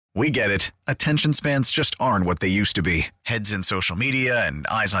We get it. Attention spans just aren't what they used to be. Heads in social media and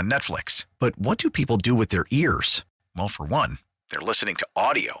eyes on Netflix. But what do people do with their ears? Well, for one, they're listening to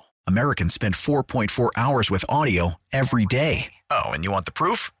audio. Americans spend 4.4 hours with audio every day. Oh, and you want the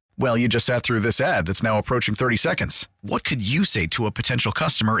proof? Well, you just sat through this ad that's now approaching 30 seconds. What could you say to a potential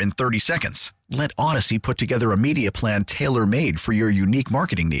customer in 30 seconds? Let Odyssey put together a media plan tailor-made for your unique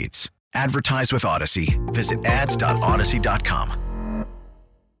marketing needs. Advertise with Odyssey. Visit ads.odyssey.com.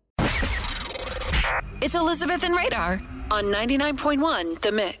 It's Elizabeth and Radar on 99.1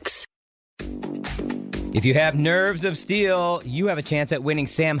 The Mix. If you have nerves of steel, you have a chance at winning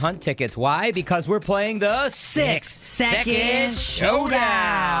Sam Hunt tickets. Why? Because we're playing the 6-Second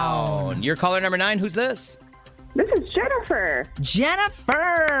Showdown. You're caller number 9. Who's this? This is Jennifer.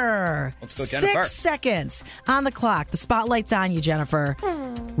 Jennifer. Let's go, Jennifer. 6 seconds on the clock. The spotlight's on you, Jennifer.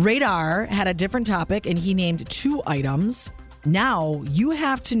 Radar had a different topic, and he named 2 items. Now you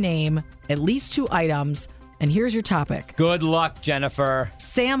have to name at least 2 items, and here's your topic. Good luck, Jennifer.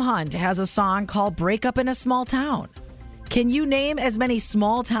 Sam Hunt has a song called Break Up in a Small Town. Can you name as many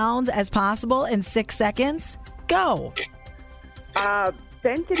small towns as possible in 6 seconds? Go.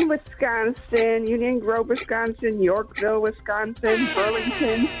 Benton, Wisconsin, Union Grove, Wisconsin, Yorkville, Wisconsin,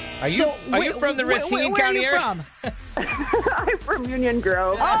 Burlington. Are you from the Racine County area? Where are you from? I'm from Union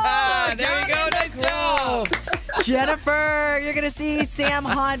Grove. Oh, there you go. Nice job. Jennifer, you're going to see Sam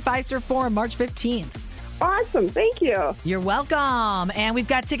Hunt, Fiserv Forum, March 15th. Awesome. Thank you. You're welcome. And we've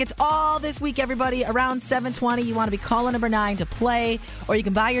got tickets all this week, everybody, around 7:20. You want to be caller number 9 to play, or you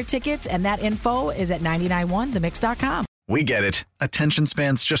can buy your tickets, and that info is at 991themix.com. We get it. Attention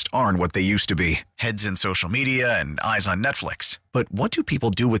spans just aren't what they used to be. Heads in social media and eyes on Netflix. But what do people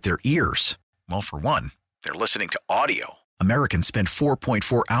do with their ears? Well, for one, they're listening to audio. Americans spend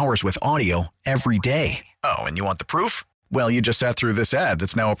 4.4 hours with audio every day. Oh, and you want the proof? Well, you just sat through this ad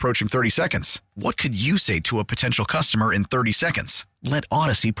that's now approaching 30 seconds. What could you say to a potential customer in 30 seconds? Let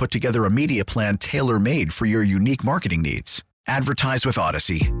Odyssey put together a media plan tailor-made for your unique marketing needs. Advertise with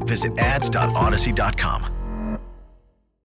Odyssey. Visit ads.odyssey.com.